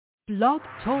Blog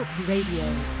Talk Radio.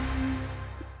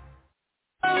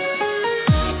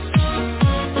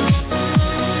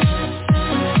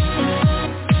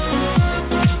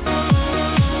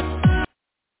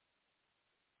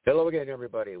 Hello again,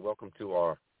 everybody. Welcome to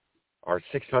our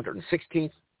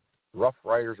 616th Rough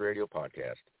Riders Radio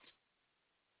podcast.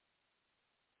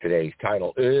 Today's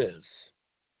title is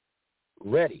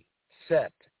Ready,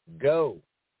 Set, Go.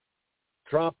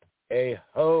 Trump a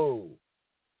ho.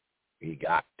 He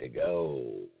got to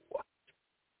go.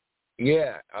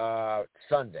 Yeah,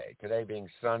 Sunday. Today being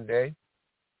Sunday,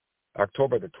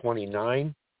 October the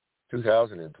 29th,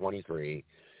 2023.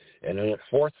 And in the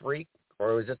fourth week,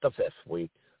 or is it the fifth week,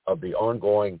 of the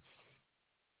ongoing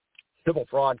civil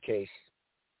fraud case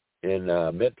in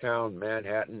Midtown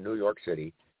Manhattan, New York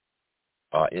City,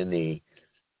 in the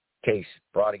case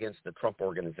brought against the Trump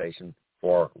Organization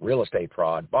for real estate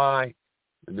fraud by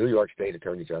the New York State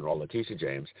Attorney General Letitia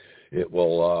James. It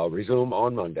will resume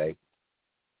on Monday,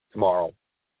 tomorrow,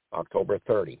 October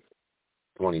 30,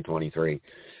 2023.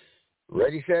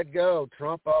 Ready, set, go.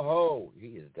 Trump a ho. He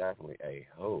is definitely a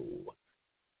ho.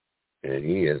 And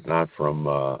he is not from,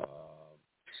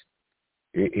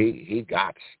 he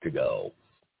got to go.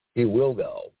 He will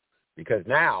go. Because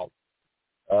now,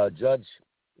 the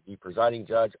presiding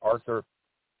judge, Arthur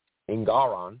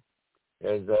Engoron,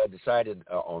 has decided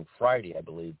on Friday, I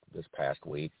believe, this past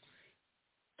week,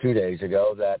 2 days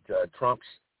ago, that Trump's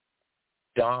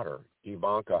daughter,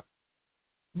 Ivanka,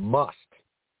 must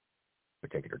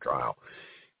take her trial.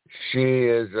 She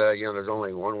is, there's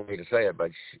only one way to say it,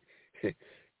 but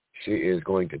she is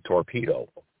going to torpedo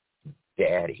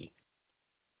Daddy.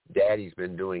 Daddy's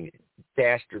been doing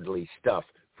dastardly stuff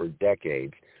for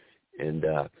decades. And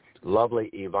lovely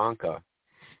Ivanka,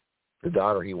 the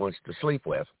daughter he wants to sleep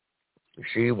with,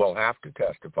 she will have to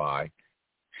testify.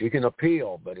 She can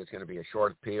appeal, but it's going to be a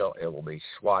short appeal. It will be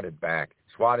swatted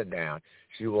down.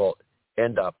 She will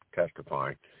end up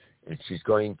testifying. And she's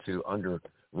going to, under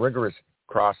rigorous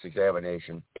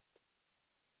cross-examination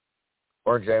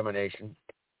or examination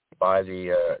by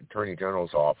the Attorney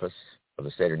General's office of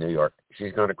the state of New York,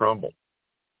 she's going to crumble.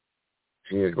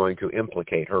 She is going to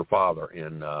implicate her father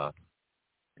in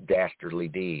dastardly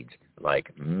deeds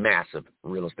like massive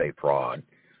real estate fraud,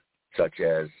 such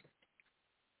as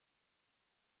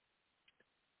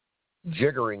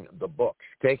jiggering the books,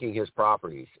 taking his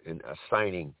properties and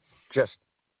assigning just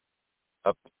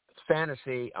a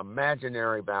fantasy,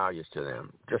 imaginary values to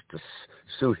them, just to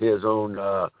suit his own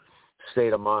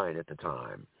state of mind at the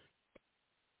time.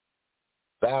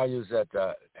 Values that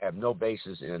have no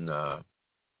basis in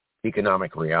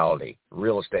economic reality,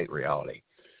 real estate reality.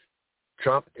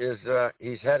 Trump is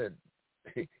he's headed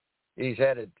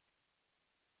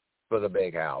for the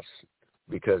big house,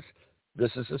 because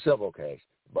this is a civil case,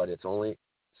 but it's only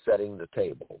setting the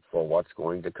table for what's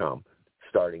going to come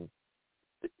starting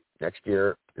next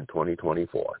year in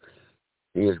 2024.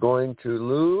 He is going to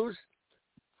lose.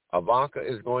 Ivanka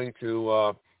is going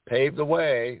to pave the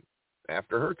way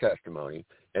after her testimony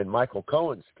and Michael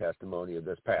Cohen's testimony of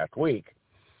this past week.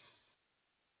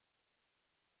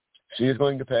 She is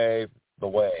going to pave the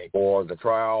way for the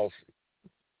trial's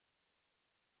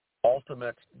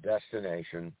ultimate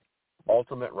destination,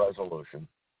 ultimate resolution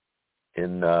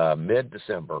in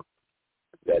mid-December.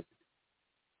 That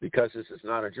because this is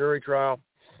not a jury trial,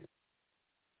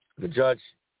 the Judge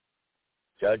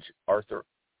Arthur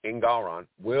Engoron,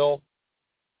 will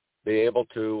be able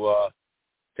to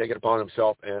take it upon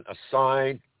himself and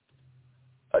assign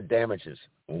a damages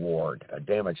award, a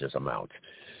damages amount.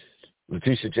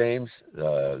 Letitia James,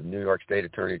 the New York State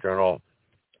Attorney General,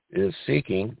 is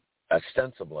seeking,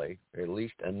 ostensibly, at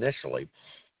least initially,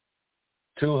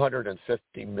 $250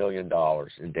 million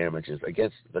in damages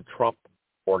against the Trump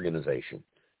Organization.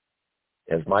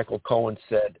 As Michael Cohen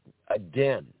said,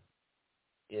 again,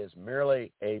 is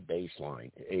merely a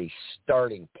baseline, a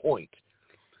starting point.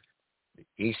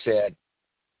 He said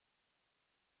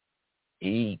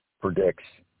he predicts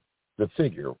the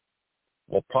figure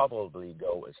will probably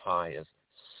go as high as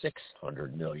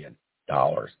 $600 million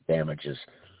damages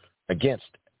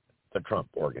against the Trump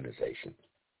Organization.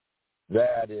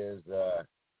 That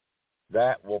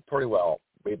will pretty well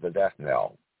be the death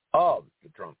knell of the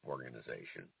Trump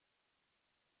Organization.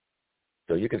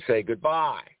 So you can say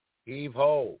goodbye. Heave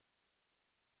ho.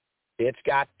 It's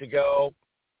got to go.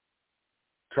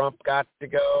 Trump got to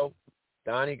go.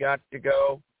 Donnie got to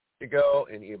go,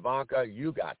 and Ivanka,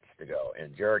 you got to go.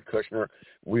 And Jared Kushner,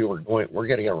 we're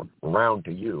getting around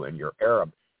to you and your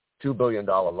Arab $2 billion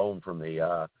loan from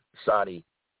the Saudi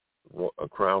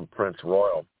Crown Prince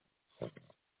Royal,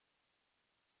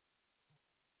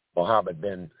 Mohammed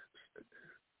bin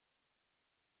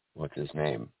what's his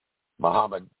name?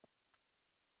 Mohammed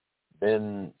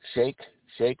bin Sheikh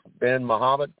bin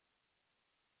Mohammed,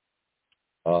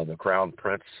 the crown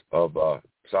prince of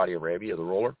Saudi Arabia, the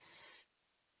ruler,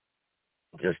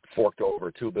 just forked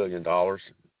over $2 billion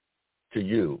to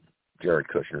you, Jared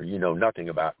Kushner. You know nothing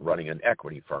about running an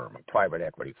equity firm, a private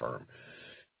equity firm.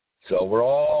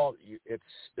 So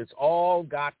it's all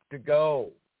got to go.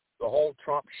 The whole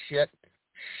Trump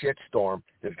shitstorm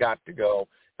has got to go,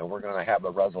 and we're going to have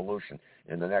a resolution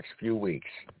in the next few weeks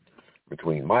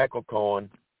between Michael Cohen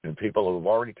and people who have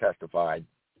already testified,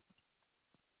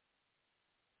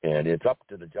 and it's up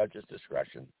to the judge's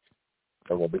discretion.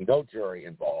 There will be no jury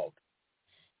involved.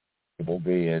 It will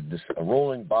be a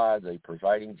ruling by the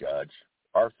presiding judge,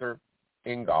 Arthur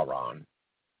Engoron,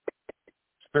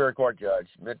 Superior Court Judge,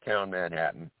 Midtown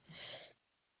Manhattan.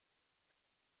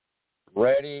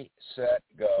 Ready, set,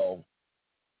 go.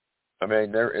 I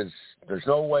mean, there's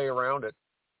no way around it.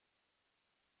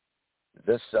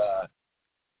 This,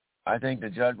 I think the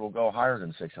judge will go higher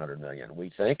than $600 million.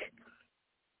 We think,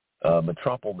 but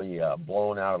Trump will be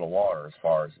blown out of the water as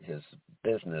far as his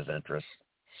business interests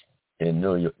in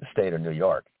the state of New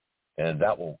York, and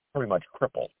that will pretty much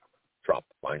cripple Trump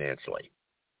financially.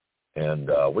 And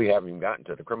we haven't even gotten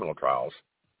to the criminal trials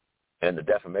and the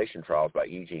defamation trials by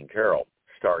E. Jean Carroll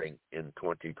starting in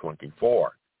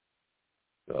 2024.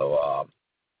 So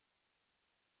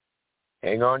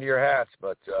hang on to your hats,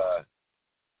 but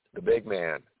the big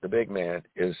man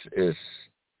is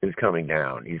coming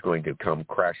down. He's going to come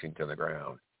crashing to the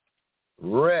ground.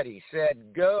 Ready,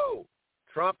 set, go.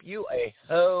 Trump, you a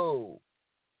hoe.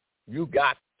 You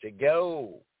got to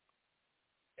go.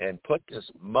 And put this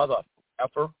mother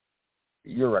effer.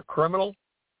 You're a criminal.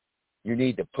 You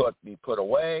need to be put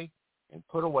away, and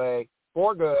put away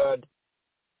for good.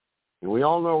 And we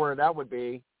all know where that would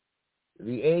be.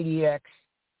 The ADX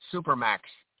Supermax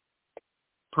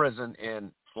prison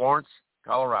in Florence,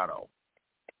 Colorado.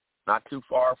 Not too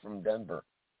far from Denver.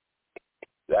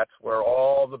 That's where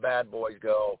all the bad boys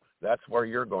go. That's where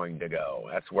you're going to go.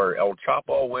 That's where El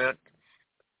Chapo went.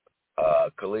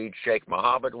 Khalid Sheikh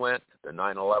Mohammed went, the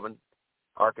 9/11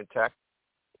 architect.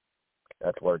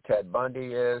 That's where Ted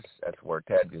Bundy is. That's where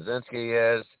Ted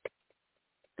Kaczynski is.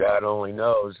 God only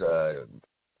knows.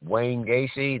 Wayne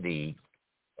Gacy,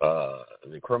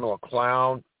 the criminal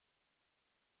clown.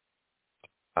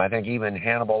 I think even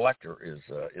Hannibal Lecter is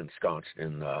ensconced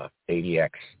in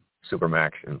ADX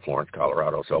Supermax in Florence,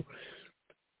 Colorado. So,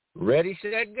 ready,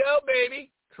 set, go,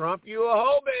 baby. Trump, you a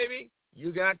hoe, baby.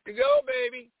 You got to go,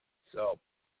 baby. So,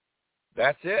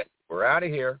 that's it. We're out of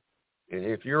here. And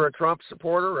if you're a Trump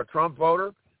supporter, a Trump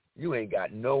voter, you ain't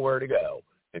got nowhere to go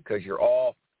because you're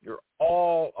all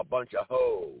a bunch of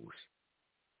hoes.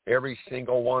 Every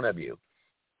single one of you.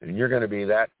 And you're going to be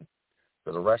that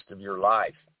for the rest of your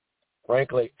life.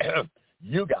 Frankly,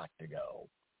 you got to go.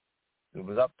 If it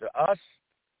was up to us,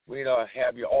 we'd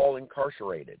have you all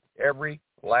incarcerated. Every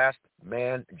last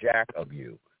man jack of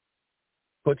you.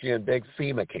 Put you in big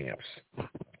FEMA camps.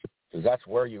 Because that's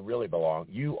where you really belong.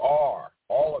 You are,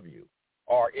 all of you,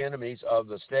 are enemies of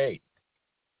the state.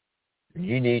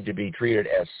 You need to be treated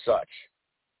as such.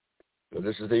 So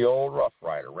this is the old Rough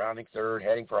Rider, rounding third,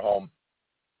 heading for home.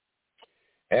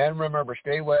 And remember,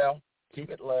 stay well, keep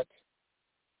it lit.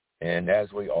 And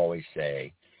as we always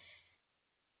say,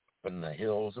 up in the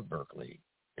hills of Berkeley,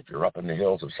 if you're up in the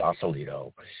hills of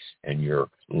Sausalito and you're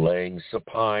laying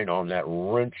supine on that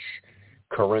wrench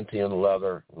Corinthian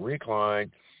leather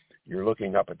recline, you're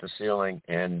looking up at the ceiling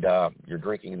and you're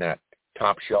drinking that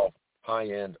top shelf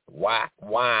high-end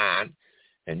wine,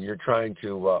 and you're trying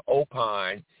to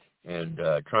opine and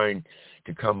trying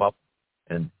to come up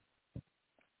and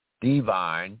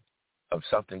divine of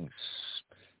something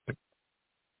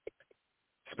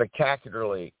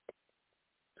spectacularly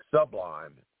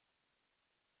sublime.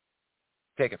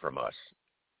 Take it from us.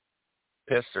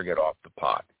 Piss or get off the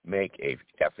pot. Make a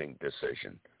effing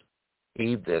decision.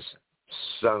 Heave this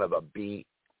son of a bitch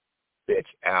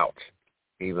out.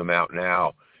 Heave him out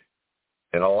now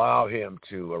and allow him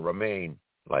to remain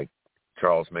like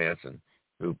Charles Manson,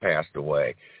 who passed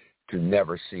away, to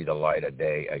never see the light of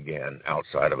day again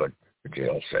outside of a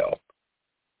jail cell.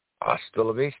 Hasta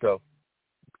la vista.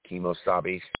 Kimo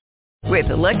Sabis. With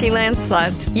the Lucky Land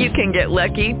Slots, you can get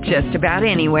lucky just about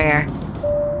anywhere.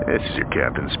 This is your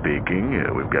captain speaking.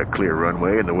 We've got clear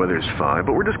runway and the weather's fine,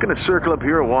 but we're just going to circle up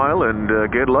here a while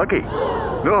and get lucky.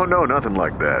 No, nothing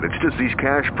like that. It's just these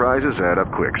cash prizes add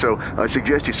up quick. So I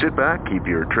suggest you sit back, keep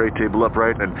your tray table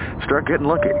upright, and start getting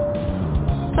lucky.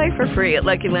 Play for free at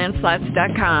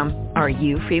LuckyLandSlots.com. Are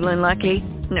you feeling lucky?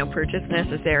 No purchase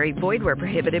necessary. Void where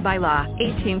prohibited by law.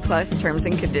 18+ terms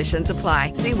and conditions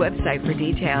apply. See website for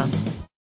details.